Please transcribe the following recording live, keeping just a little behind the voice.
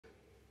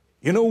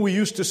You know, we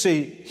used to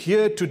say,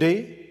 here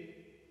today,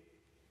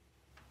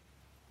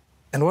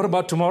 and what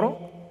about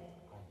tomorrow?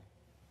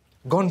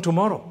 Gone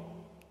tomorrow.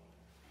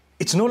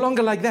 It's no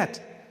longer like that.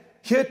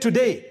 Here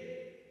today,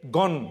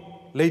 gone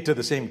later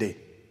the same day.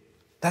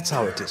 That's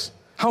how it is.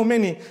 How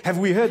many have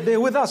we heard there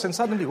with us and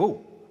suddenly,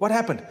 whoa, what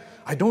happened?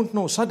 I don't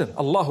know, sudden,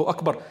 Allahu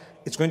Akbar.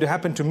 It's going to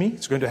happen to me,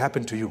 it's going to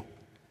happen to you.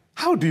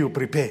 How do you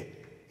prepare?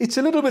 It's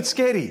a little bit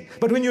scary.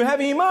 But when you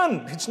have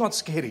Iman, it's not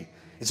scary.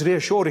 It's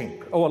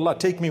reassuring. Oh Allah,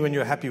 take me when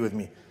you're happy with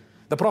me.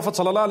 The Prophet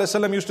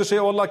ﷺ used to say,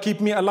 oh Allah,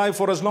 keep me alive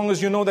for as long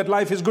as you know that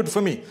life is good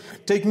for me.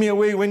 Take me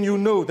away when you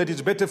know that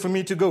it's better for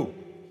me to go.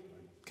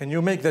 Can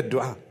you make that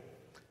dua?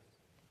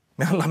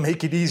 May Allah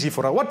make it easy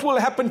for us. What will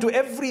happen to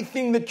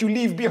everything that you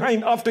leave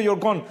behind after you're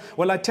gone?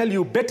 Well, I tell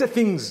you, better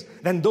things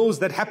than those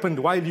that happened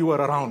while you were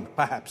around,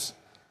 perhaps.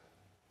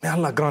 May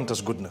Allah grant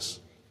us goodness.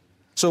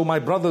 So my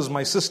brothers,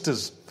 my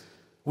sisters,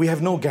 we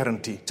have no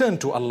guarantee. Turn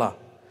to Allah.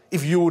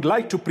 If you would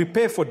like to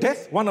prepare for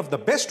death, one of the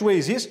best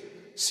ways is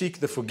seek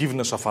the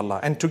forgiveness of Allah.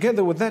 And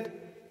together with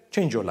that,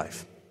 change your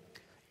life.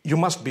 You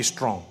must be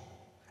strong.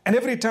 And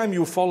every time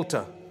you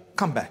falter,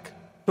 come back.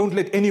 Don't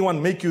let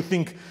anyone make you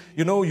think,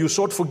 you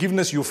sought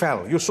forgiveness, you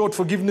fell. You sought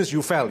forgiveness,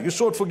 you fell. You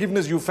sought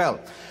forgiveness, you fell.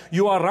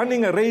 You are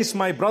running a race,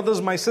 my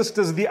brothers, my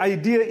sisters. The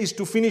idea is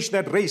to finish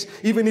that race.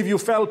 Even if you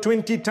fell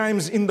 20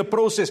 times in the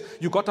process,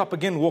 you got up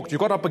again, walked. You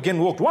got up again,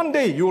 walked. One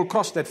day you will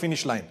cross that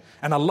finish line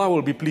and Allah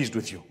will be pleased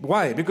with you.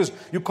 Why? Because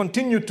you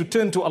continue to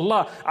turn to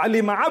Allah.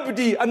 Alima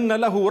abdi anna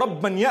lahu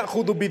rabban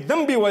ya'khudhu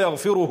bidhanbi wa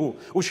yaghfiruhu.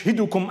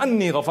 Ushhidukum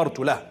anni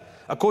ghafartu lah.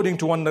 According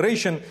to one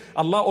narration,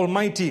 Allah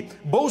Almighty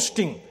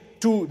boasting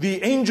to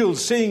the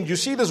angels saying, you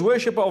see this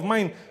worshipper of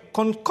mine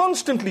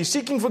constantly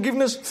seeking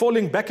forgiveness,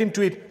 falling back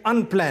into it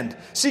unplanned.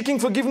 Seeking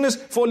forgiveness,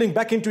 falling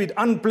back into it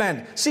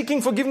unplanned.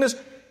 Seeking forgiveness,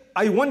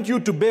 I want you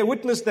to bear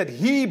witness that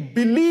he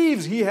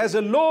believes he has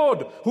a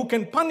Lord who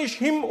can punish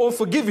him or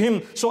forgive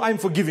him, so I'm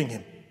forgiving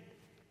him.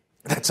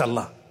 That's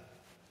Allah.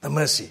 The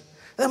mercy.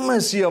 The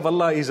mercy of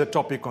Allah is a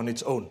topic on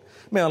its own.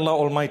 May Allah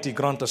Almighty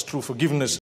grant us true forgiveness.